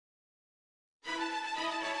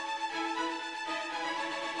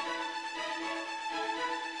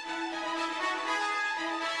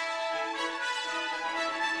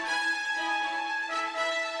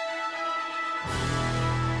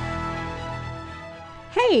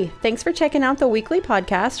Hey, thanks for checking out the weekly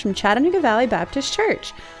podcast from Chattanooga Valley Baptist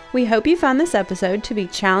Church. We hope you found this episode to be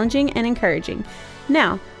challenging and encouraging.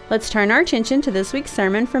 Now, let's turn our attention to this week's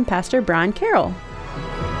sermon from Pastor Brian Carroll.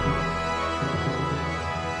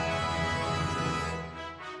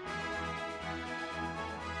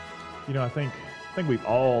 You know, I think we've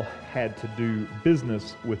all had to do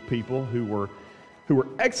business with people who were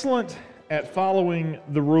excellent at following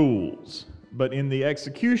the rules, but in the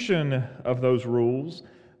execution of those rules,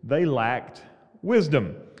 they lacked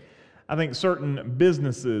wisdom. I think certain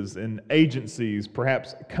businesses and agencies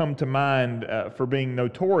perhaps come to mind for being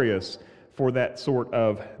notorious for that sort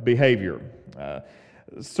of behavior.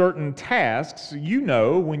 Certain tasks,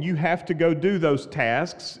 when you have to go do those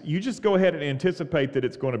tasks, you just go ahead and anticipate that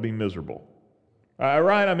it's going to be miserable.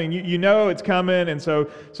 Right? I mean, you know it's coming, and so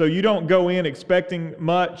you don't go in expecting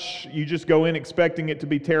much. You just go in expecting it to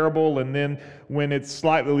be terrible, and then when it's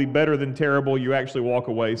slightly better than terrible, you actually walk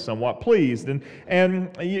away somewhat pleased.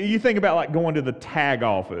 And you think about like going to the tag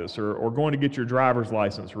office or going to get your driver's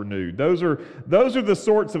license renewed. Those are the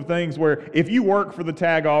sorts of things where if you work for the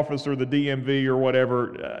tag office or the DMV or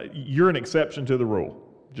whatever, you're an exception to the rule.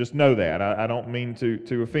 Just know that. I don't mean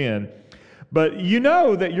to offend. But you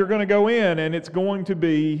know that you're going to go in and it's going to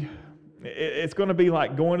be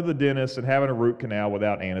like going to the dentist and having a root canal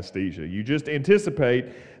without anesthesia. You just anticipate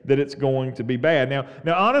that it's going to be bad.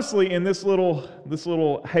 Now honestly, in this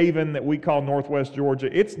little haven that we call Northwest Georgia,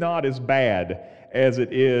 it's not as bad as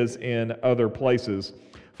it is in other places.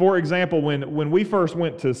 For example, when we first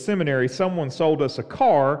went to seminary, someone sold us a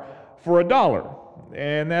car for $1.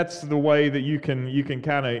 And that's the way that you can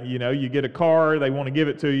kind of, you get a car, they want to give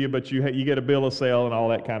it to you, but you get a bill of sale and all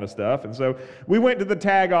that kind of stuff. And so we went to the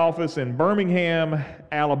tag office in Birmingham,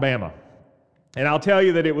 Alabama. And I'll tell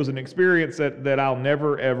you that it was an experience that I'll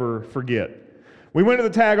never, ever forget. We went to the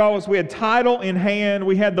tag office, we had title in hand,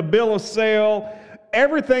 we had the bill of sale,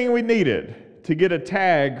 everything we needed to get a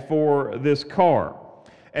tag for this car.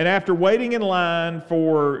 And after waiting in line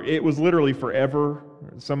it was literally forever.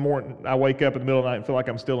 Some morning I wake up in the middle of the night and feel like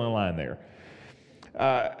I'm still in line there.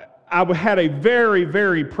 I had a very,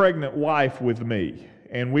 very pregnant wife with me,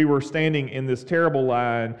 and we were standing in this terrible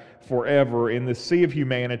line forever in this sea of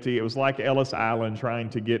humanity. It was like Ellis Island trying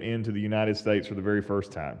to get into the United States for the very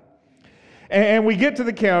first time. And we get to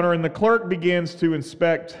the counter, and the clerk begins to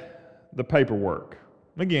inspect the paperwork.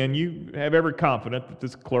 Again, you have every confidence that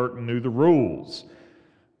this clerk knew the rules,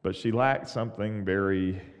 but she lacked something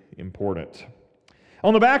very important.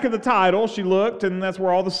 On the back of the title, she looked, and that's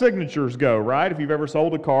where all the signatures go, right? If you've ever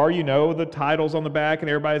sold a car, you know the title's on the back, and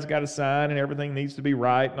everybody's got to sign, and everything needs to be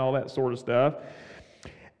right, and all that sort of stuff.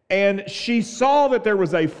 And she saw that there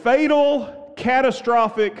was a fatal,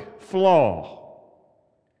 catastrophic flaw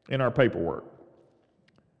in our paperwork.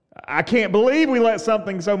 I can't believe we let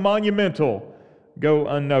something so monumental go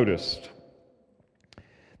unnoticed.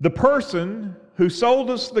 The person who sold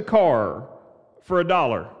us the car for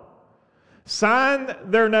 $1 signed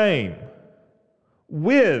their name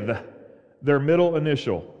with their middle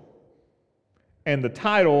initial, and the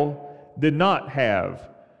title did not have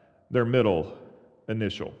their middle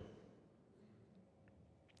initial.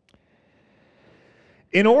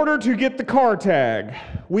 In order to get the car tag,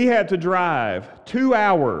 we had to drive 2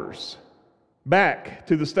 hours back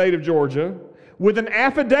to the state of Georgia with an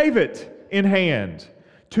affidavit in hand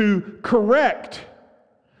to correct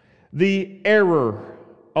the error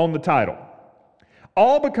on the title.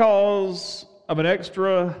 All because of an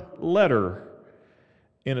extra letter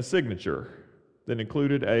in a signature that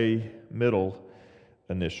included a middle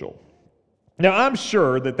initial. Now, I'm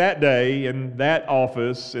sure that day in that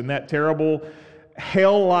office, in that terrible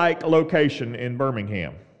hell-like location in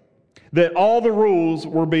Birmingham, that all the rules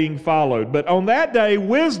were being followed. But on that day,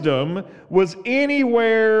 wisdom was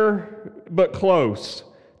anywhere but close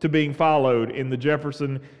to being followed in the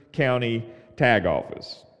Jefferson County tag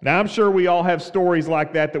office. Now, I'm sure we all have stories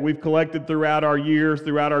like that we've collected throughout our years,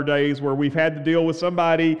 throughout our days, where we've had to deal with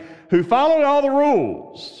somebody who followed all the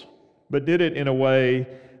rules, but did it in a way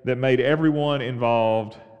that made everyone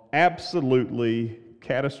involved absolutely,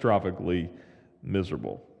 catastrophically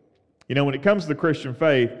miserable. When it comes to the Christian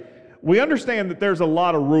faith, we understand that there's a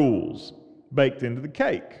lot of rules baked into the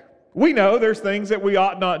cake. We know there's things that we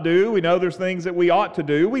ought not do. We know there's things that we ought to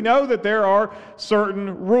do. We know that there are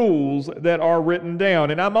certain rules that are written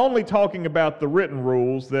down. And I'm only talking about the written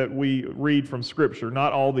rules that we read from Scripture,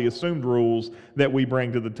 not all the assumed rules that we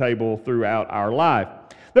bring to the table throughout our life.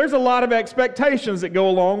 There's a lot of expectations that go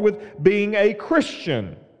along with being a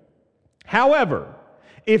Christian. However,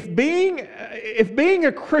 if being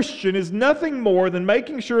a Christian is nothing more than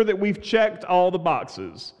making sure that we've checked all the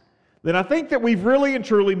boxes, then I think that we've really and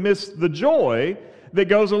truly missed the joy that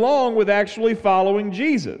goes along with actually following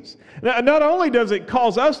Jesus. Now, not only does it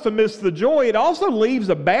cause us to miss the joy, it also leaves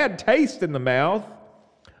a bad taste in the mouth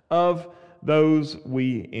of those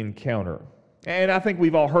we encounter. And I think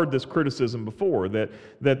we've all heard this criticism before,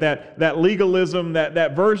 that legalism,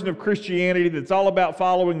 that version of Christianity that's all about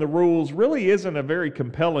following the rules really isn't a very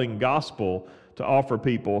compelling gospel to offer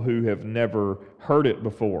people who have never heard it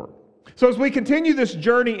before. So as we continue this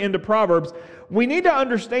journey into Proverbs, we need to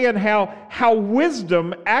understand how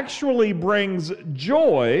wisdom actually brings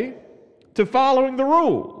joy to following the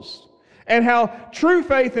rules, and how true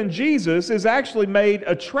faith in Jesus is actually made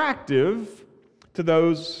attractive to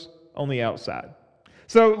those on the outside.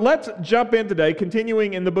 So let's jump in today,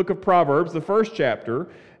 continuing in the book of Proverbs, the first chapter,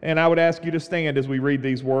 and I would ask you to stand as we read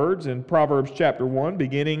these words in Proverbs chapter 1,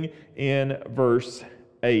 beginning in verse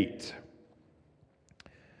 8.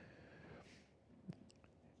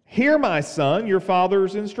 Hear, my son, your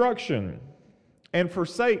father's instruction, and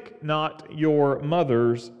forsake not your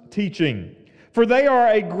mother's teaching. For they are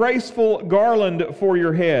a graceful garland for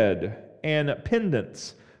your head, and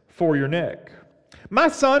pendants for your neck. My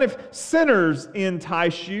son, if sinners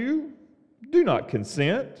entice you, do not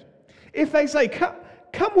consent. If they say,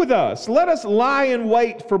 Come with us, let us lie in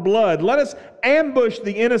wait for blood, let us ambush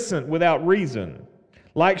the innocent without reason.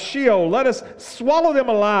 Like Sheol, let us swallow them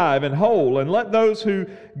alive and whole, and let those who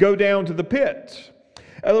go down to the pit.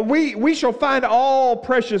 We shall find all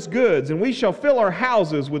precious goods, and we shall fill our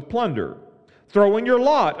houses with plunder. Throw in your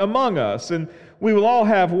lot among us, and we will all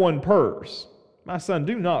have one purse. My son,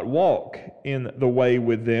 do not walk in the way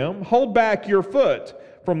with them. Hold back your foot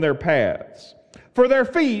from their paths. For their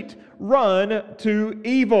feet run to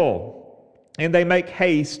evil, and they make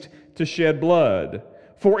haste to shed blood.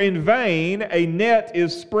 For in vain a net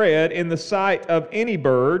is spread in the sight of any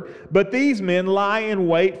bird, but these men lie in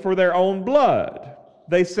wait for their own blood.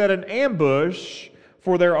 They set an ambush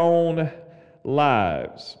for their own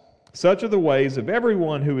lives. Such are the ways of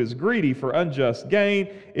everyone who is greedy for unjust gain.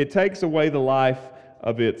 It takes away the life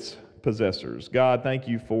of its possessors. God, thank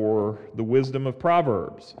you for the wisdom of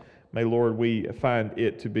Proverbs. May, Lord, we find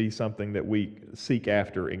it to be something that we seek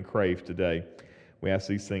after and crave today. We ask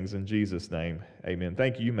these things in Jesus' name. Amen.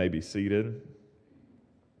 Thank you. You may be seated.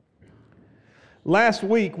 Last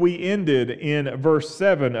week, we ended in verse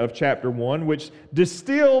 7 of chapter 1, which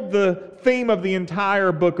distilled the theme of the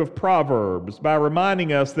entire book of Proverbs by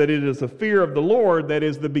reminding us that it is the fear of the Lord that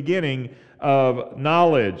is the beginning of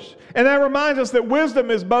knowledge. And that reminds us that wisdom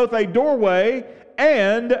is both a doorway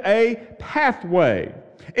and a pathway.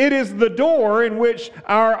 It is the door in which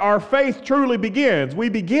our faith truly begins. We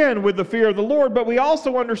begin with the fear of the Lord, but we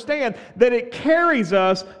also understand that it carries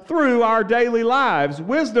us through our daily lives.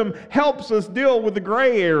 Wisdom helps us deal with the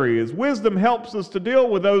gray areas. Wisdom helps us to deal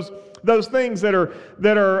with those things that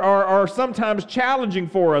are sometimes challenging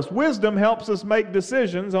for us. Wisdom helps us make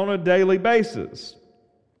decisions on a daily basis.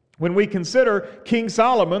 When we consider King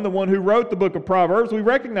Solomon, the one who wrote the book of Proverbs, we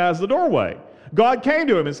recognize the doorway. God came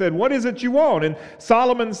to him and said, "What is it you want?" And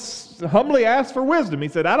Solomon humbly asked for wisdom. He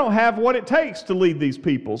said, "I don't have what it takes to lead these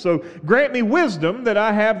people. So grant me wisdom that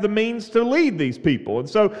I have the means to lead these people." And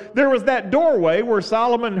so there was that doorway where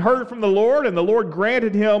Solomon heard from the Lord, and the Lord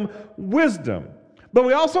granted him wisdom. But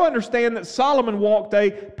we also understand that Solomon walked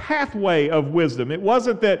a pathway of wisdom. It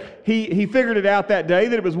wasn't that he figured it out that day,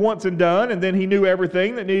 that it was once and done, and then he knew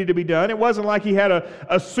everything that needed to be done. It wasn't like he had a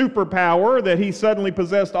superpower, that he suddenly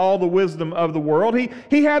possessed all the wisdom of the world.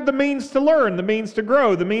 He had the means to learn, the means to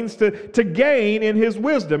grow, the means to gain in his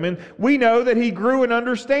wisdom. And we know that he grew in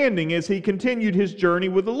understanding as he continued his journey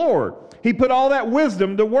with the Lord. He put all that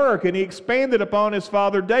wisdom to work, and he expanded upon his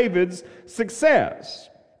father David's success.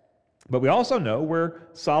 But we also know where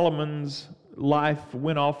Solomon's life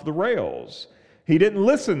went off the rails. He didn't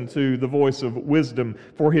listen to the voice of wisdom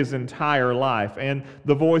for his entire life, and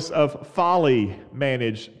the voice of folly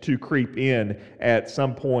managed to creep in at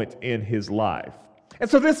some point in his life. And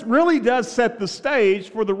so this really does set the stage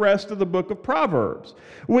for the rest of the book of Proverbs.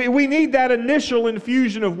 We need that initial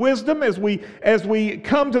infusion of wisdom as we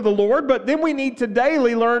come to the Lord, but then we need to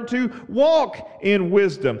daily learn to walk in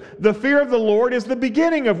wisdom. The fear of the Lord is the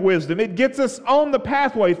beginning of wisdom. It gets us on the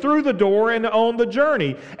pathway, through the door, and on the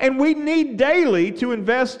journey. And we need daily to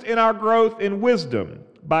invest in our growth in wisdom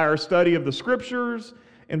by our study of the Scriptures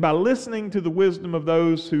and by listening to the wisdom of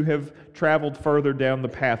those who have traveled further down the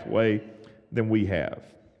pathway than we have.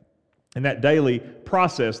 And that daily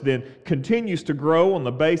process then continues to grow on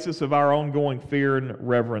the basis of our ongoing fear and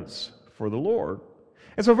reverence for the Lord.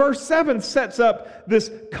 And so verse 7 sets up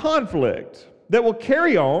this conflict that will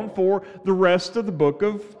carry on for the rest of the book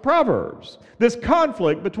of Proverbs. This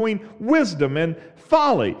conflict between wisdom and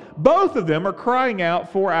folly. Both of them are crying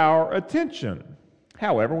out for our attention.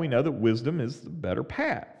 However, we know that wisdom is the better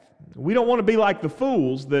path. We don't want to be like the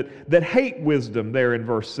fools that hate wisdom there in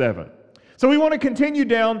verse 7. So we want to continue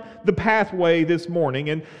down the pathway this morning.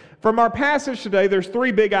 And from our passage today, there's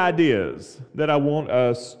three big ideas that I want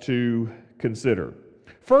us to consider.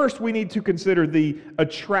 First, we need to consider the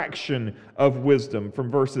attraction of wisdom from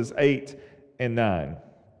verses 8 and 9.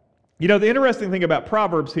 You know, the interesting thing about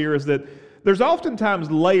Proverbs here is that there's oftentimes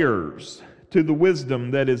layers to the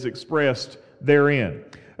wisdom that is expressed therein.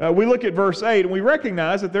 We look at verse 8 and we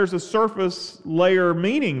recognize that there's a surface layer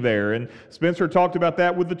meaning there. And Spencer talked about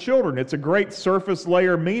that with the children. It's a great surface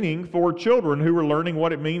layer meaning for children who are learning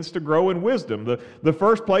what it means to grow in wisdom. The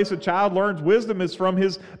first place a child learns wisdom is from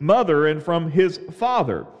his mother and from his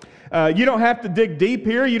father. You don't have to dig deep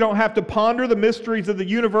here. You don't have to ponder the mysteries of the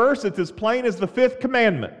universe. It's as plain as the fifth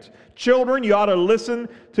commandment. Children, you ought to listen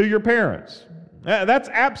to your parents. That's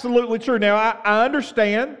absolutely true. Now, I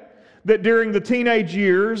understand that during the teenage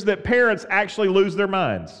years that parents actually lose their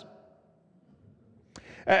minds.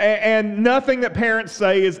 And nothing that parents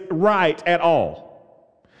say is right at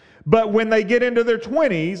all. But when they get into their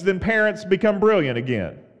 20s, then parents become brilliant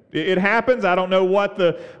again. It happens. I don't know why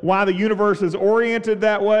the universe is oriented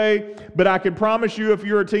that way, but I can promise you if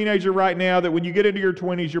you're a teenager right now that when you get into your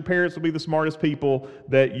 20s, your parents will be the smartest people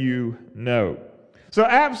that you know. So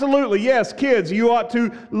absolutely, yes, kids, you ought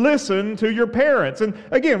to listen to your parents. And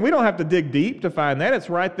again, we don't have to dig deep to find that. It's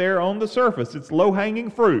right there on the surface. It's low-hanging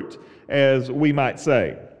fruit, as we might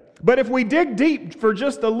say. But if we dig deep for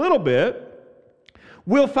just a little bit,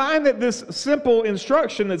 we'll find that this simple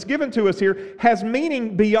instruction that's given to us here has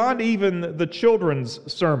meaning beyond even the children's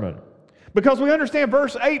sermon. Because we understand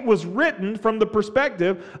verse 8 was written from the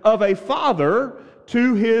perspective of a father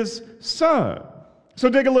to his son. So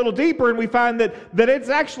dig a little deeper and we find that it's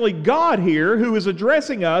actually God here who is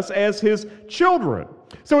addressing us as His children.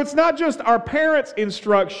 So it's not just our parents'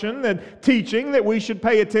 instruction and teaching that we should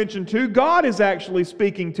pay attention to. God is actually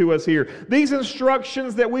speaking to us here. These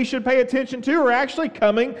instructions that we should pay attention to are actually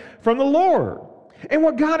coming from the Lord. And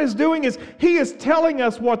what God is doing is He is telling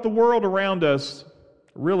us what the world around us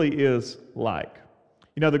really is like.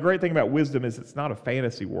 You know, the great thing about wisdom is it's not a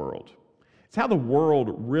fantasy world. It's how the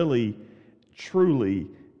world really truly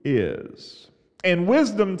is. And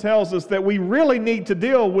wisdom tells us that we really need to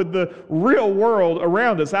deal with the real world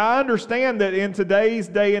around us. I understand that in today's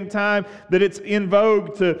day and time that it's in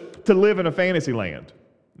vogue to live in a fantasy land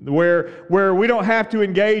where we don't have to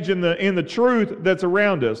engage in the truth that's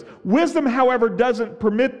around us. Wisdom, however, doesn't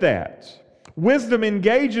permit that. Wisdom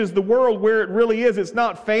engages the world where it really is. It's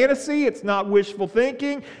not fantasy. It's not wishful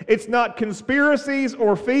thinking. It's not conspiracies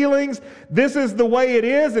or feelings. This is the way it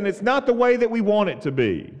is, and it's not the way that we want it to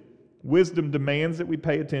be. Wisdom demands that we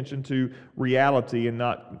pay attention to reality and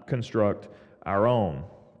not construct our own.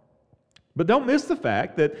 But don't miss the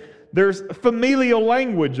fact that there's familial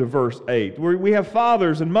language of verse 8, where we have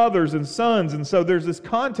fathers and mothers and sons, and so there's this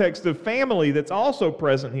context of family that's also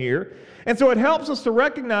present here. And so it helps us to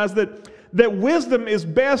recognize that wisdom is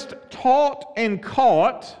best taught and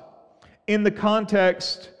caught in the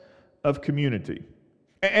context of community.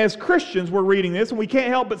 As Christians, we're reading this, and we can't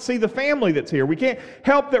help but see the family that's here. We can't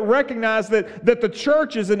help but recognize that the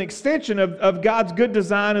church is an extension of God's good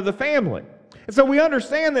design of the family. And so we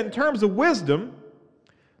understand that in terms of wisdom,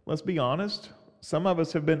 let's be honest, some of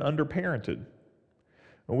us have been underparented.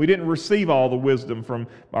 We didn't receive all the wisdom from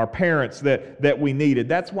our parents that we needed.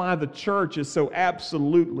 That's why the church is so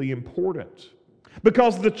absolutely important.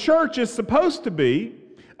 Because the church is supposed to be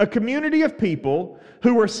a community of people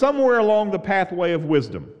who are somewhere along the pathway of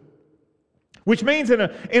wisdom. Which means in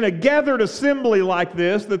a gathered assembly like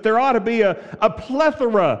this that there ought to be a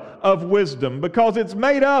plethora of wisdom, because it's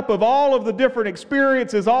made up of all of the different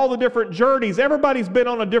experiences, all the different journeys. Everybody's been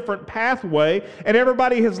on a different pathway, and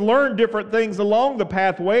everybody has learned different things along the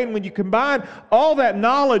pathway. And when you combine all that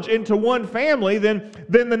knowledge into one family, then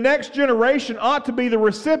the next generation ought to be the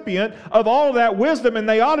recipient of all of that wisdom, and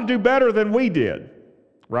they ought to do better than we did.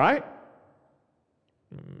 Right?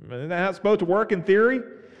 Isn't that how it's supposed to work in theory?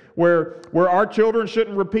 Where our children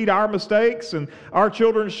shouldn't repeat our mistakes, and our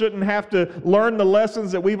children shouldn't have to learn the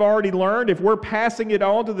lessons that we've already learned. If we're passing it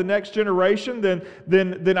on to the next generation,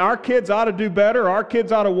 then our kids ought to do better. Our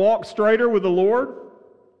kids ought to walk straighter with the Lord.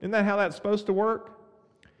 Isn't that how that's supposed to work?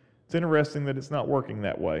 It's interesting that it's not working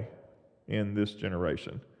that way in this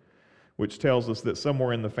generation, which tells us that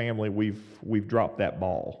somewhere in the family we've dropped that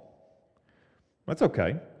ball. That's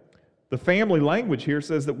okay. The family language here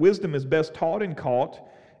says that wisdom is best taught and caught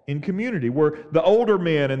in community, where the older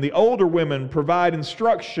men and the older women provide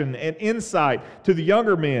instruction and insight to the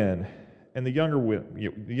younger men and the younger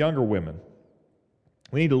women.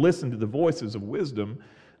 We need to listen to the voices of wisdom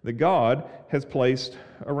that God has placed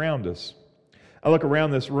around us. I look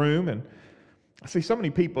around this room and I see so many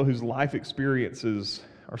people whose life experiences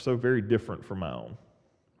are so very different from my own.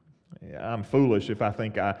 I'm foolish if I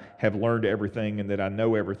think I have learned everything and that I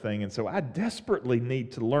know everything, and so I desperately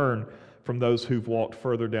need to learn from those who've walked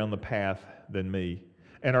further down the path than me.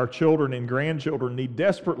 And our children and grandchildren need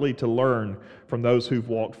desperately to learn from those who've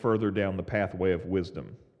walked further down the pathway of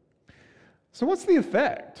wisdom. So what's the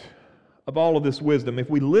effect of all of this wisdom? If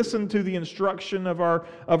we listen to the instruction of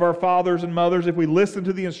our fathers and mothers, if we listen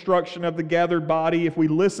to the instruction of the gathered body, if we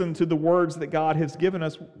listen to the words that God has given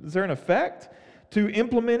us, is there an effect to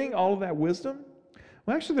implementing all of that wisdom?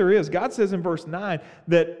 Well, actually there is. God says in verse 9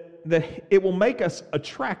 that it will make us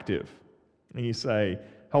attractive. And you say,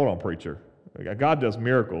 hold on, preacher. God does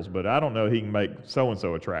miracles, but I don't know He can make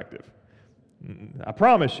so-and-so attractive. I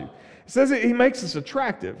promise you. It says that He makes us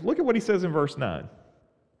attractive. Look at what He says in verse 9.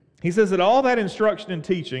 He says that all that instruction and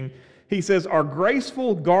teaching, He says, are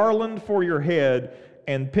graceful garland for your head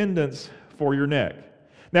and pendants for your neck.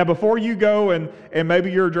 Now, before you go and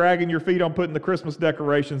maybe you're dragging your feet on putting the Christmas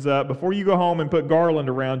decorations up, before you go home and put garland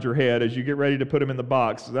around your head as you get ready to put them in the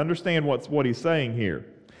box, understand what He's saying here.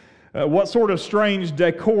 What sort of strange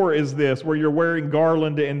decor is this where you're wearing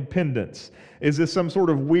garland and pendants? Is this some sort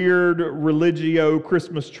of weird religio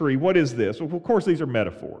Christmas tree? What is this? Well, of course, these are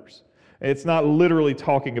metaphors. It's not literally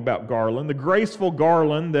talking about garland. The graceful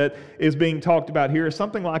garland that is being talked about here is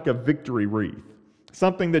something like a victory wreath,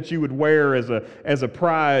 something that you would wear as a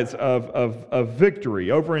prize of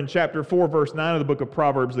victory. Over in chapter 4, verse 9 of the book of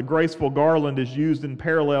Proverbs, the graceful garland is used in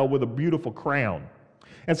parallel with a beautiful crown.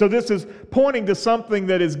 And so this is pointing to something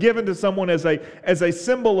that is given to someone as a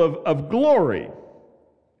symbol of glory.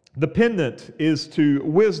 The pendant is to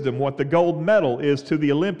wisdom what the gold medal is to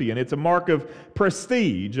the Olympian. It's a mark of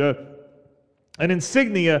prestige, an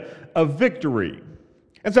insignia of victory.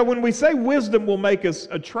 And so when we say wisdom will make us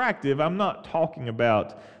attractive, I'm not talking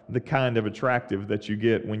about the kind of attractive that you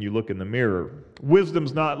get when you look in the mirror.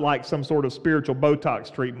 Wisdom's not like some sort of spiritual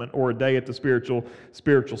Botox treatment or a day at the spiritual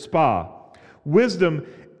spa. Wisdom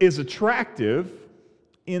is attractive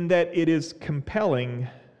in that it is compelling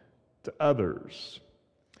to others.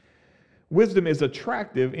 Wisdom is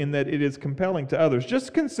attractive in that it is compelling to others.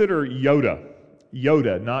 Just consider Yoda.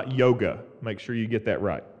 Yoda, not yoga. Make sure you get that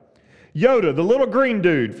right. Yoda, the little green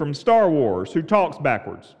dude from Star Wars who talks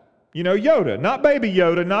backwards. You know, Yoda, not baby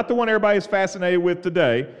Yoda, not the one everybody's fascinated with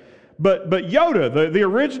today, but Yoda, the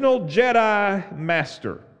original Jedi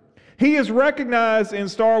Master. He is recognized in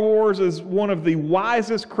Star Wars as one of the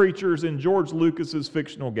wisest creatures in George Lucas's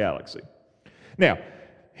fictional galaxy. Now,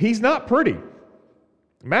 he's not pretty.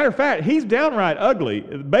 Matter of fact, he's downright ugly.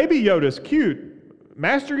 Baby Yoda's cute.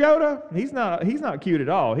 Master Yoda, he's not cute at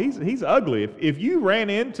all. He's ugly. If you ran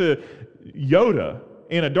into Yoda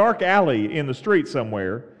in a dark alley in the street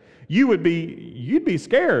somewhere, you'd be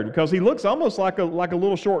scared because he looks almost like a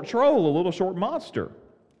little short troll, a little short monster.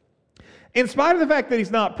 In spite of the fact that he's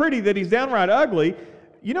not pretty, that he's downright ugly,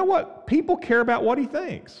 you know what? People care about what he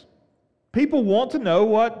thinks. People want to know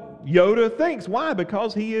what Yoda thinks. Why?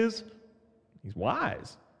 Because he's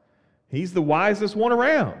wise. He's the wisest one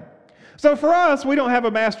around. So for us, we don't have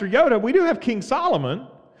a Master Yoda. We do have King Solomon.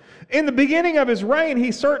 In the beginning of his reign,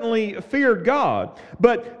 he certainly feared God.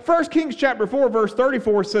 But 1 Kings chapter 4, verse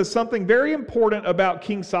 34 says something very important about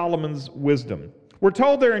King Solomon's wisdom. We're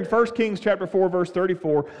told there in 1 Kings chapter 4, verse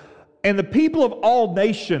 34, and the people of all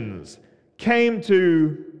nations came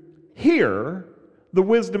to hear the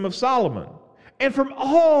wisdom of Solomon. And from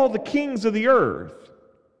all the kings of the earth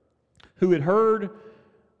who had heard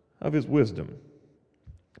of his wisdom.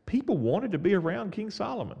 People wanted to be around King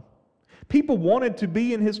Solomon. People wanted to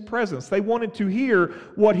be in his presence. They wanted to hear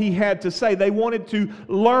what he had to say. They wanted to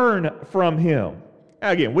learn from him.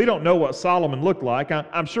 Now again, we don't know what Solomon looked like.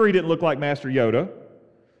 I'm sure he didn't look like Master Yoda.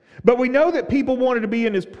 But we know that people wanted to be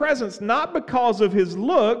in his presence not because of his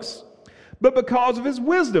looks, but because of his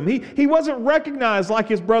wisdom. He wasn't recognized like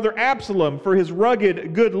his brother Absalom for his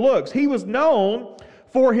rugged good looks. He was known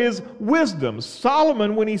for his wisdom.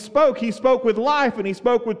 Solomon, when he spoke with life and he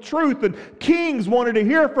spoke with truth, and kings wanted to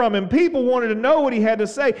hear from him. People wanted to know what he had to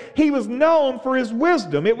say. He was known for his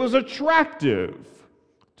wisdom. It was attractive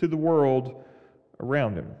to the world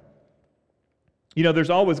around him. You know, there's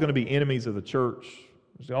always going to be enemies of the church.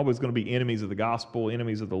 There's always going to be enemies of the gospel,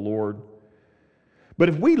 enemies of the Lord. But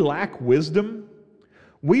if we lack wisdom,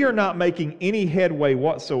 we are not making any headway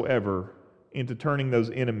whatsoever into turning those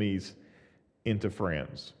enemies into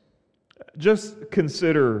friends. Just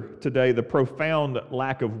consider today the profound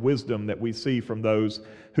lack of wisdom that we see from those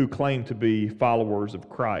who claim to be followers of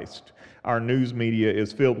Christ. Our news media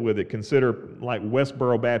is filled with it. Consider like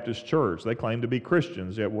Westboro Baptist Church. They claim to be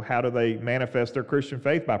Christians. Yet how do they manifest their Christian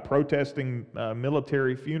faith? By protesting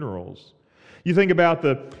military funerals. You think about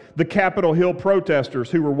the Capitol Hill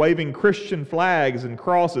protesters who were waving Christian flags and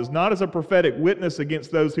crosses, not as a prophetic witness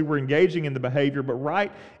against those who were engaging in the behavior, but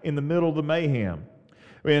right in the middle of the mayhem.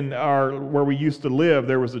 Where we used to live,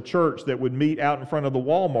 there was a church that would meet out in front of the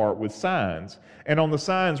Walmart with signs. And on the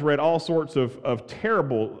signs read all sorts of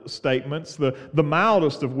terrible statements, the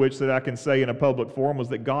mildest of which that I can say in a public forum was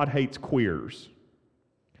that God hates queers.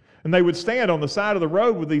 And they would stand on the side of the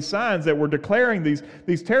road with these signs that were declaring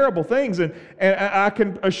these terrible things. And I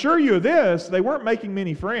can assure you of this, they weren't making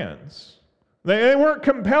many friends. They weren't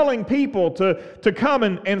compelling people to come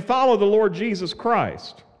and follow the Lord Jesus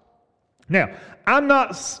Christ. Now, I'm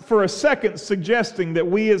not for a second suggesting that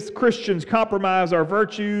we as Christians compromise our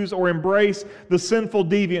virtues or embrace the sinful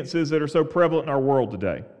deviances that are so prevalent in our world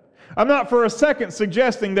today. I'm not for a second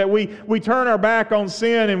suggesting that we turn our back on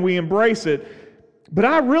sin and we embrace it. But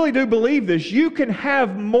I really do believe this. You can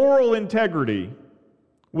have moral integrity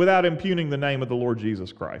without impugning the name of the Lord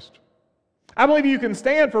Jesus Christ. I believe you can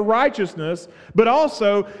stand for righteousness, but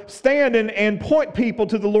also stand and point people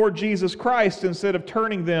to the Lord Jesus Christ instead of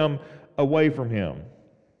turning them away from Him.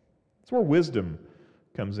 That's where wisdom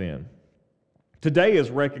comes in. Today is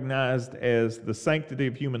recognized as the Sanctity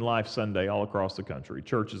of Human Life Sunday all across the country.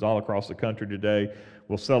 Churches all across the country today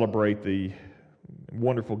will celebrate the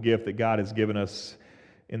wonderful gift that God has given us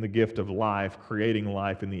in the gift of life, creating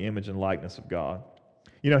life in the image and likeness of God.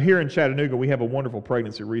 You know, here in Chattanooga, we have a wonderful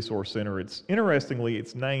pregnancy resource center. It's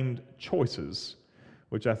named Choices,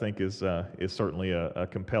 which I think is certainly a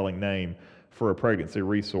compelling name for a pregnancy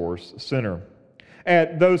resource center.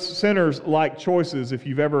 At those centers like Choices, if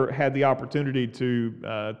you've ever had the opportunity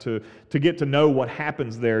to get to know what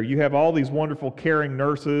happens there, you have all these wonderful caring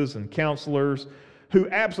nurses and counselors who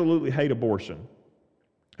absolutely hate abortion,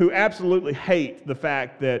 who absolutely hate the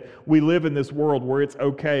fact that we live in this world where it's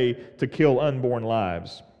okay to kill unborn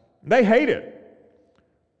lives. They hate it,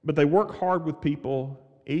 but they work hard with people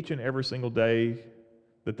each and every single day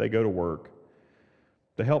that they go to work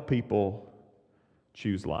to help people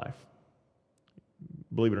choose life.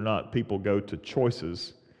 Believe it or not, people go to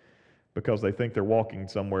Choices because they think they're walking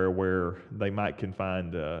somewhere where they might can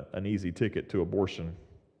find an easy ticket to abortion.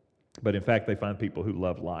 But in fact, they find people who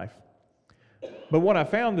love life. But what I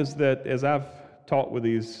found is that as I've talked with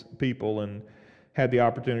these people and had the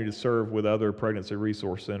opportunity to serve with other pregnancy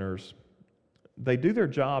resource centers, they do their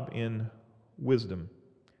job in wisdom.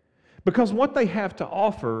 Because what they have to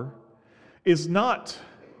offer is not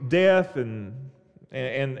death and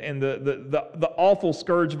the awful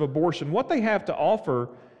scourge of abortion. What they have to offer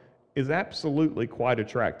is absolutely quite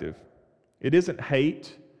attractive. It isn't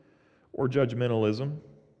hate or judgmentalism.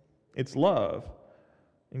 It's love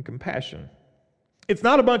and compassion. It's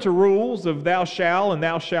not a bunch of rules of thou shalt and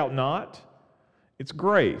thou shalt not. It's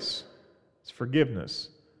grace. It's forgiveness.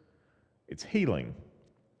 It's healing.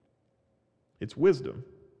 It's wisdom.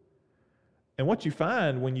 And what you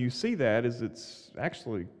find when you see that is it's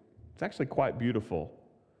actually quite beautiful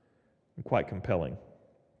and quite compelling.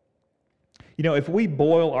 You know, if we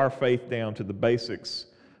boil our faith down to the basics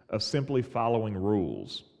of simply following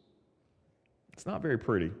rules, it's not very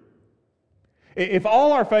pretty. If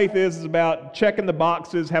all our faith is about checking the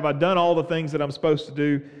boxes, have I done all the things that I'm supposed to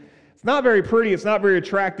do, it's not very pretty, it's not very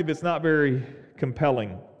attractive, it's not very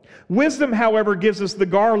compelling. Wisdom, however, gives us the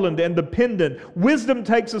garland and the pendant. Wisdom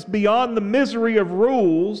takes us beyond the misery of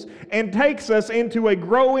rules and takes us into a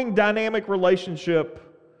growing, dynamic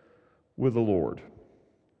relationship with the Lord.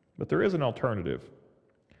 But there is an alternative.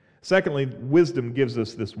 Secondly, wisdom gives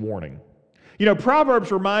us this warning. You know,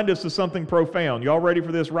 Proverbs remind us of something profound. Y'all ready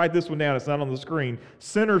for this? Write this one down. It's not on the screen.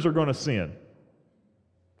 Sinners are going to sin.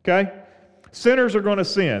 Okay? Sinners are going to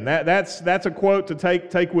sin. That's a quote to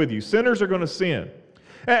take with you. Sinners are going to sin.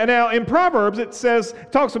 Now, in Proverbs, it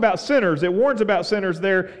talks about sinners. It warns about sinners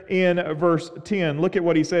there in verse 10. Look at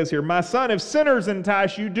what he says here. My son, if sinners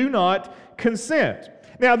entice you, do not consent.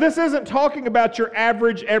 Now, this isn't talking about your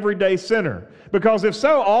average, everyday sinner, because if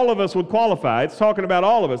so, all of us would qualify. It's talking about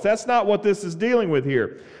all of us. That's not what this is dealing with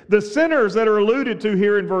here. The sinners that are alluded to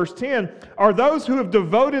here in verse 10 are those who have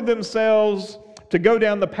devoted themselves to go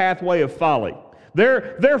down the pathway of folly.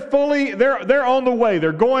 They're on the way.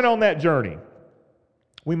 They're going on that journey.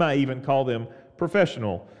 We might even call them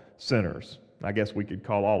professional sinners. I guess we could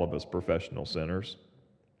call all of us professional sinners.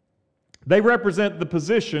 They represent the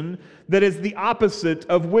position that is the opposite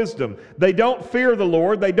of wisdom. They don't fear the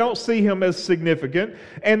Lord, they don't see Him as significant,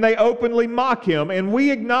 and they openly mock Him. And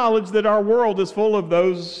we acknowledge that our world is full of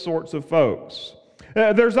those sorts of folks.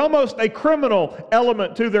 There's almost a criminal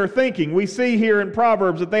element to their thinking. We see here in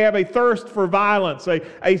Proverbs that they have a thirst for violence,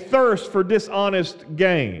 a thirst for dishonest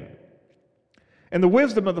gain. And the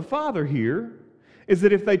wisdom of the Father here is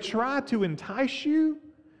that if they try to entice you,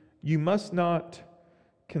 you must not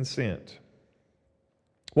consent.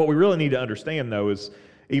 What we really need to understand, though, is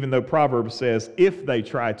even though Proverbs says, if they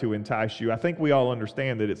try to entice you, I think we all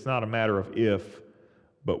understand that it's not a matter of if,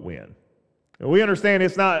 but when. We understand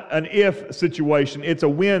it's not an if situation, it's a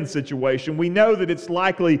when situation. We know that it's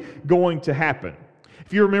likely going to happen.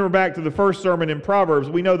 If you remember back to the first sermon in Proverbs,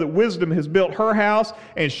 we know that wisdom has built her house,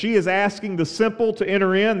 and she is asking the simple to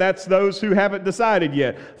enter in. That's those who haven't decided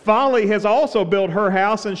yet. Folly has also built her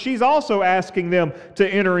house, and she's also asking them to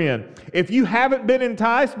enter in. If you haven't been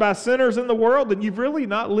enticed by sinners in the world, then you've really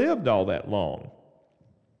not lived all that long.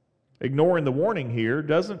 Ignoring the warning here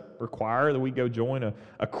doesn't require that we go join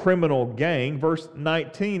a criminal gang. Verse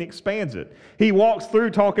 19 expands it. He walks through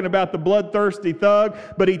talking about the bloodthirsty thug,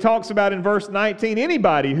 but he talks about in verse 19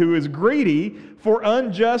 anybody who is greedy for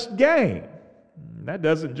unjust gain. That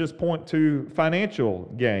doesn't just point to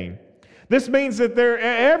financial gain. This means that they're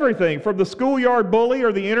everything from the schoolyard bully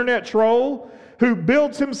or the internet troll who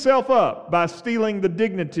builds himself up by stealing the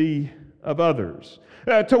dignity of others.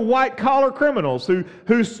 To white-collar criminals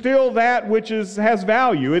who steal that which has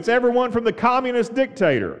value. It's everyone from the communist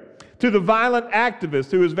dictator to the violent activist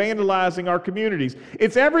who is vandalizing our communities.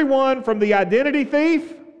 It's everyone from the identity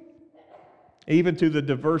thief even to the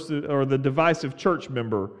divisive church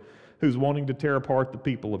member who's wanting to tear apart the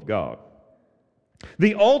people of God.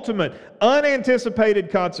 The ultimate unanticipated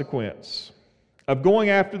consequence of going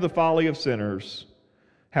after the folly of sinners,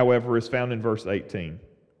 however, is found in verse 18.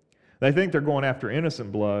 They think they're going after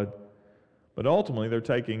innocent blood, but ultimately they're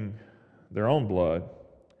taking their own blood,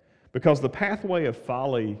 because the pathway of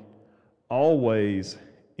folly always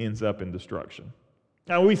ends up in destruction.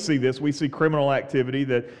 Now we see this. We see criminal activity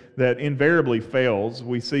that invariably fails.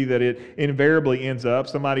 We see that it invariably ends up.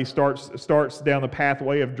 Somebody starts down the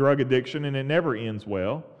pathway of drug addiction and it never ends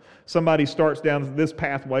well. Somebody starts down this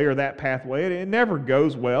pathway or that pathway and it never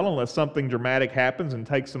goes well unless something dramatic happens and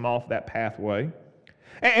takes them off that pathway.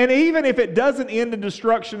 And even if it doesn't end in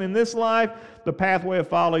destruction in this life, the pathway of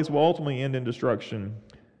follies will ultimately end in destruction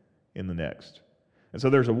in the next. And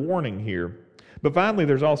so there's a warning here. But finally,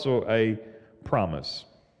 there's also a promise.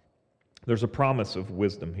 There's a promise of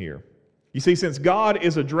wisdom here. You see, since God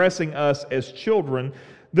is addressing us as children,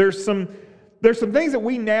 there's some things that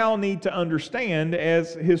we now need to understand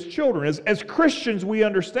as His children. As Christians, we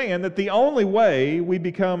understand that the only way we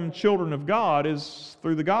become children of God is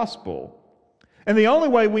through the gospel. And the only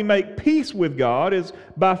way we make peace with God is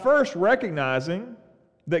by first recognizing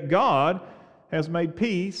that God has made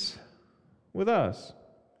peace with us.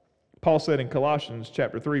 Paul said in Colossians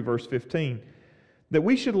chapter 3, verse 15, that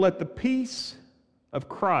we should let the peace of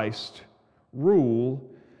Christ rule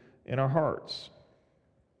in our hearts.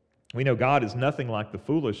 We know God is nothing like the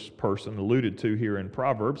foolish person alluded to here in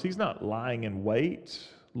Proverbs. He's not lying in wait,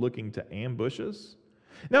 looking to ambush us.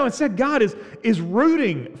 No, instead, God is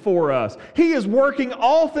rooting for us. He is working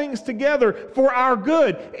all things together for our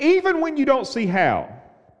good, even when you don't see how.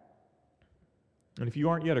 And if you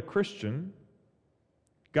aren't yet a Christian,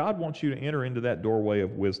 God wants you to enter into that doorway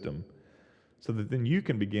of wisdom so that then you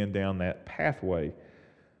can begin down that pathway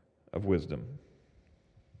of wisdom.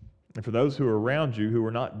 And for those who are around you who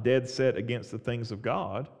are not dead set against the things of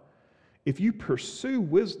God, if you pursue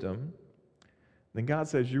wisdom, then God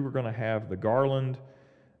says you are going to have the garland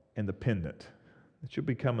and the pendant, that you'll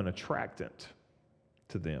become an attractant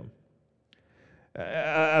to them.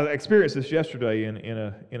 I experienced this yesterday in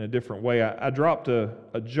a different way. I dropped a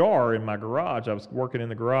jar in my garage. I was working in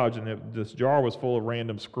the garage, and this jar was full of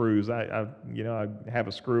random screws. I have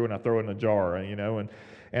a screw and I throw it in a jar,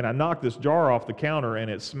 and I knocked this jar off the counter,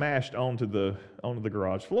 and it smashed onto the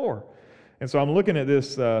garage floor. And so I'm looking at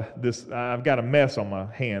this. I've got a mess on my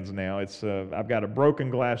hands now. I've got a broken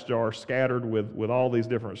glass jar scattered with all these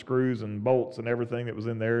different screws and bolts and everything that was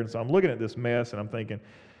in there. And so I'm looking at this mess, and I'm thinking,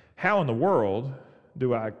 how in the world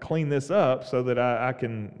do I clean this up so that I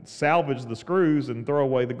can salvage the screws and throw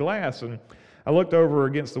away the glass? And I looked over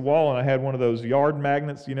against the wall, and I had one of those yard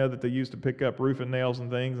magnets, that they used to pick up roofing nails and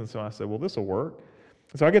things. And so I said, well, this will work.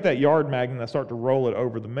 So I get that yard magnet, and I start to roll it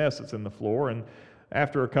over the mess that's in the floor. And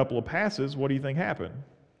after a couple of passes, what do you think happened?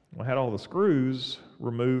 Well, I had all the screws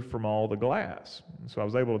removed from all the glass. So I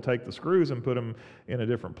was able to take the screws and put them in a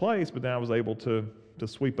different place, but then I was able to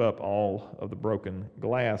sweep up all of the broken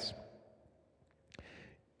glass.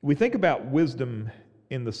 We think about wisdom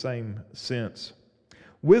in the same sense.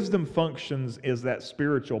 Wisdom functions as that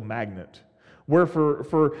spiritual magnet, where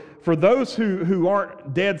for those who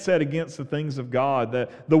aren't dead set against the things of God,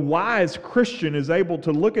 the wise Christian is able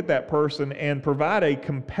to look at that person and provide a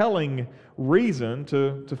compelling reason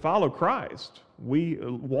to follow Christ. We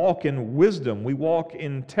walk in wisdom. We walk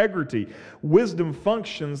in integrity. Wisdom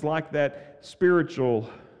functions like that spiritual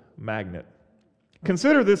magnet.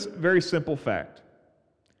 Consider this very simple fact.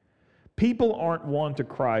 People aren't won to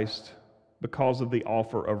Christ because of the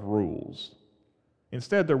offer of rules.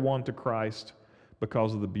 Instead, they're won to Christ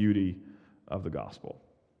because of the beauty of the gospel.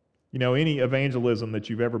 You know, any evangelism that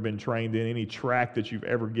you've ever been trained in, any tract that you've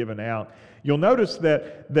ever given out, you'll notice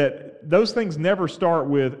that those things never start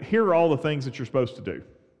with, here are all the things that you're supposed to do.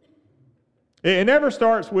 It never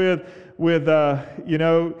starts with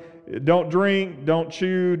don't drink, don't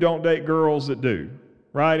chew, don't date girls that do,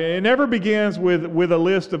 right? It never begins with a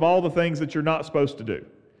list of all the things that you're not supposed to do.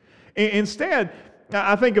 Instead,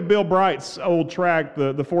 I think of Bill Bright's old tract,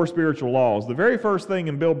 the Four Spiritual Laws. The very first thing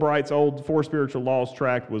in Bill Bright's old Four Spiritual Laws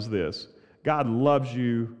tract was this: God loves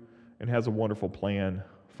you and has a wonderful plan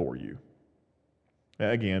for you.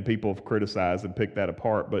 Again, people have criticized and picked that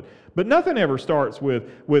apart, but nothing ever starts with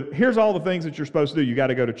here's all the things that you're supposed to do. You got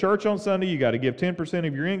to go to church on Sunday. You got to give 10%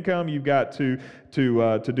 of your income. You've got to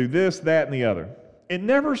do this, that, and the other. It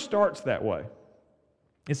never starts that way.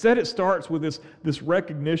 Instead, it starts with this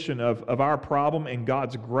recognition of our problem and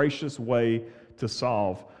God's gracious way to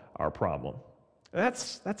solve our problem.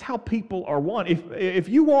 That's how people are won. If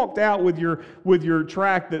you walked out with your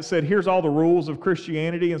tract that said, here's all the rules of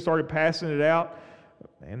Christianity, and started passing it out,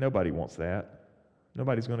 man, nobody wants that.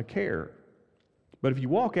 Nobody's going to care. But if you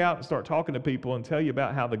walk out and start talking to people and tell you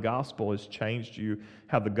about how the gospel has changed you,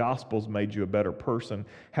 how the gospel's made you a better person,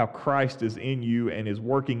 how Christ is in you and is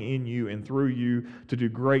working in you and through you to do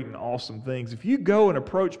great and awesome things, if you go and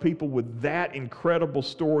approach people with that incredible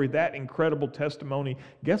story, that incredible testimony,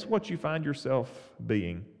 guess what you find yourself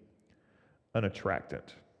being? An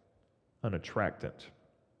attractant. An attractant.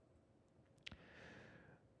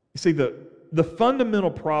 You see, the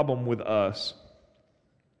fundamental problem with us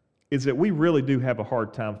is that we really do have a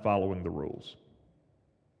hard time following the rules.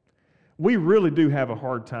 We really do have a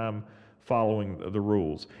hard time following the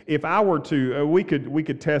rules. If I were to, we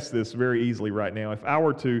could test this very easily right now. If I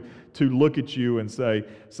were to look at you and say,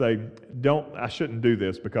 I shouldn't do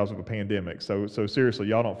this because of a pandemic. So seriously,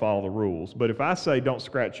 y'all don't follow the rules. But if I say, don't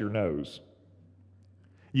scratch your nose,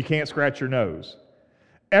 you can't scratch your nose.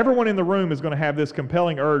 Everyone in the room is going to have this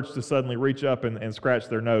compelling urge to suddenly reach up and scratch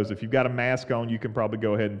their nose. If you've got a mask on, you can probably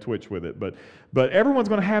go ahead and twitch with it. But everyone's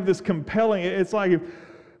going to have this compelling, it's like,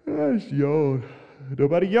 yawn.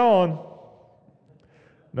 Nobody yawn.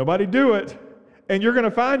 Nobody do it. And you're going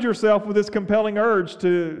to find yourself with this compelling urge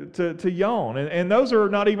to yawn. And those are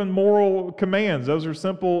not even moral commands. Those are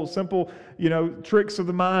simple, tricks of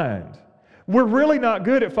the mind. We're really not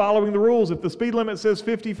good at following the rules. If the speed limit says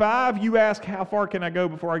 55, you ask, how far can I go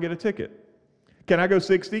before I get a ticket? Can I go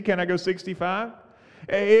 60? Can I go 65?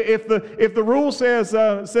 If the rule says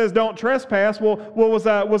don't trespass, well, was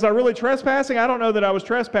I really trespassing? I don't know that I was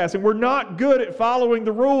trespassing. We're not good at following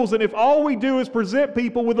the rules, and if all we do is present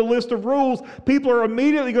people with a list of rules, people are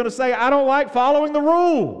immediately going to say, I don't like following the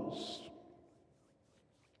rules.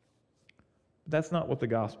 That's not what the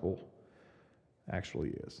gospel actually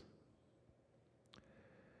is.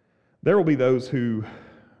 There will be those who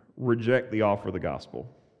reject the offer of the gospel.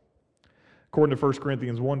 According to 1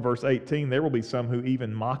 Corinthians 1, verse 18, there will be some who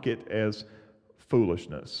even mock it as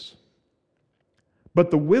foolishness. But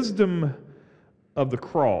the wisdom of the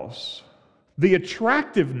cross, the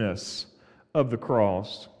attractiveness of the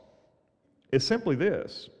cross, is simply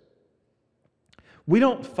this. We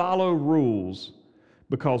don't follow rules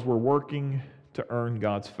because we're working to earn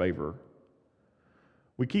God's favor.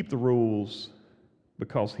 We keep the rules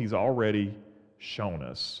because He's already shown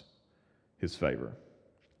us His favor.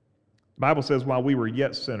 The Bible says, while we were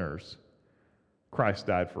yet sinners, Christ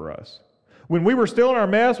died for us. When we were still in our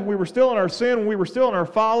mess, when we were still in our sin, when we were still in our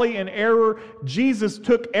folly and error, Jesus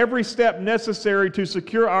took every step necessary to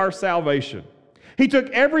secure our salvation. He took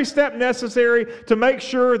every step necessary to make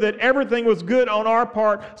sure that everything was good on our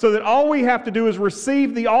part, so that all we have to do is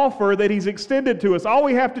receive the offer that He's extended to us. All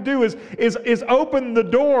we have to do is open the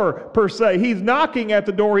door, per se. He's knocking at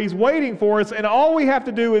the door. He's waiting for us, and all we have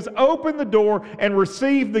to do is open the door and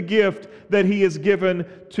receive the gift that He has given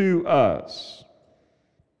to us.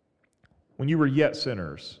 When you were yet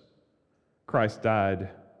sinners, Christ died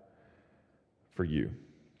for you.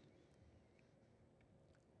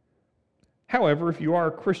 However, if you are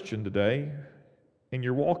a Christian today and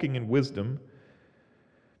you're walking in wisdom,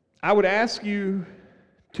 I would ask you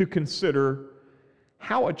to consider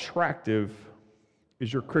how attractive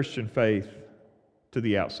is your Christian faith to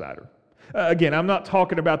the outsider. Again, I'm not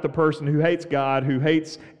talking about the person who hates God, who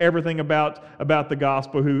hates everything about the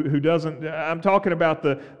gospel, who doesn't. I'm talking about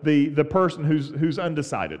the person who's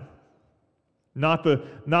undecided, not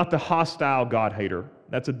the hostile God hater.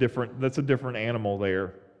 That's a different animal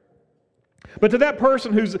there. But to that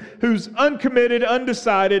person who's uncommitted,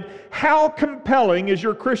 undecided, how compelling is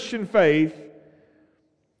your Christian faith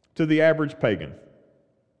to the average pagan?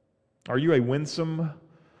 Are you a winsome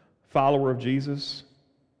follower of Jesus?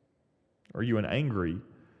 Are you an angry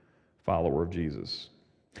follower of Jesus?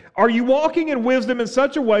 Are you walking in wisdom in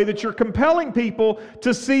such a way that you're compelling people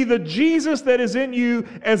to see the Jesus that is in you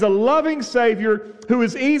as a loving Savior who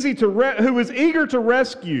is eager to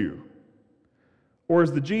rescue? Or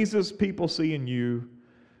is the Jesus people see in you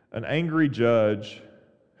an angry judge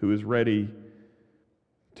who is ready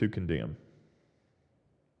to condemn?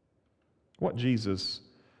 What Jesus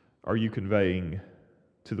are you conveying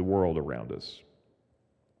to the world around us?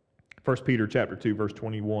 1 Peter chapter 2, verse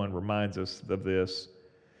 21 reminds us of this.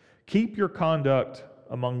 Keep your conduct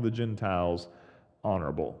among the Gentiles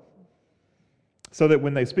honorable, so that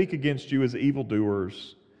when they speak against you as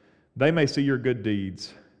evildoers, they may see your good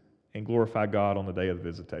deeds and glorify God on the day of the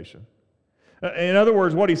visitation. In other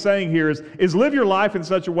words, what he's saying here is live your life in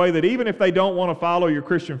such a way that even if they don't want to follow your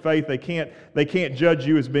Christian faith, they can't judge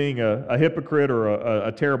you as being a hypocrite or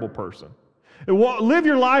a terrible person. Live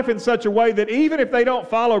your life in such a way that even if they don't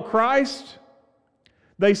follow Christ,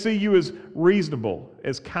 they see you as reasonable,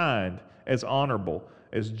 as kind, as honorable,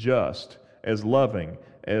 as just, as loving,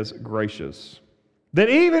 as gracious. That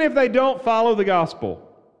even if they don't follow the gospel,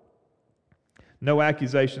 no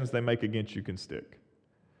accusations they make against you can stick,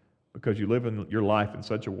 because you live in your life in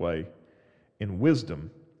such a way, in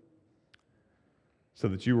wisdom, so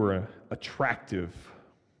that you are attractive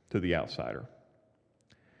to the outsider.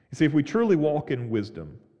 You see, if we truly walk in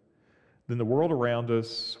wisdom, then the world around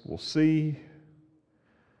us will see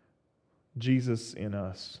Jesus in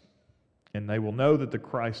us, and they will know that the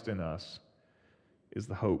Christ in us is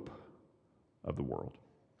the hope of the world.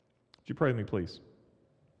 Would you pray with me, please?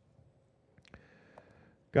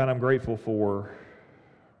 God, I'm grateful for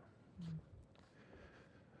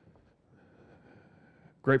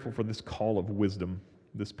this call of wisdom,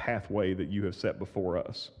 this pathway that you have set before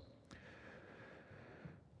us.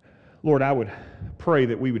 Lord, I would pray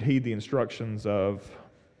that we would heed the instructions of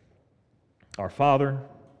our Father,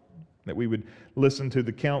 that we would listen to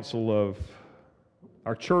the counsel of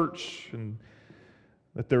our church, and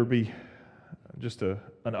that there would be just an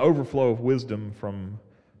overflow of wisdom from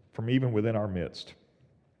even within our midst.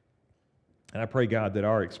 And I pray, God, that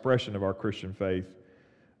our expression of our Christian faith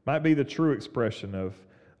might be the true expression of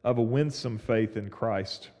a winsome faith in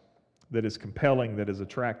Christ that is compelling, that is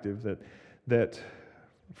attractive, that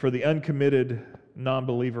for the uncommitted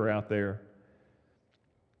non-believer out there,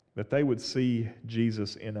 that they would see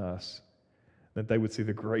Jesus in us, that they would see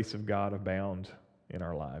the grace of God abound in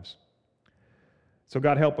our lives. So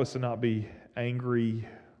God, help us to not be angry,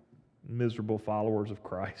 miserable followers of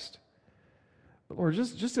Christ. But Lord,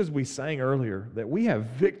 just as we sang earlier, that we have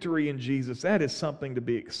victory in Jesus, that is something to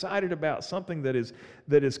be excited about, something that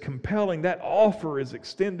is compelling. That offer is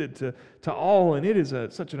extended to all, and it is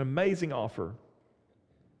such an amazing offer.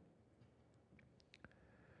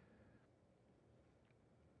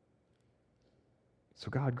 So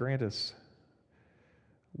God, grant us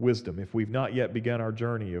wisdom. If we've not yet begun our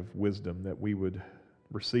journey of wisdom, that we would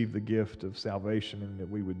receive the gift of salvation and that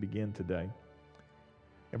we would begin today.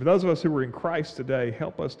 And for those of us who are in Christ today,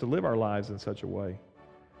 help us to live our lives in such a way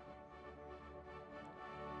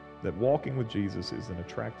that walking with Jesus is an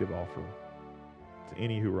attractive offer to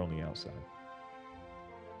any who are on the outside.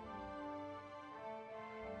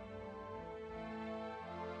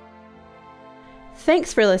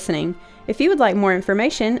 Thanks for listening. If you would like more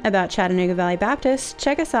information about Chattanooga Valley Baptist,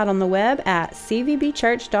 check us out on the web at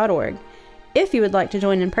cvbchurch.org. If you would like to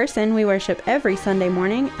join in person, we worship every Sunday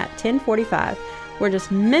morning at 10:45. We're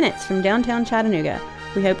just minutes from downtown Chattanooga.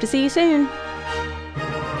 We hope to see you soon.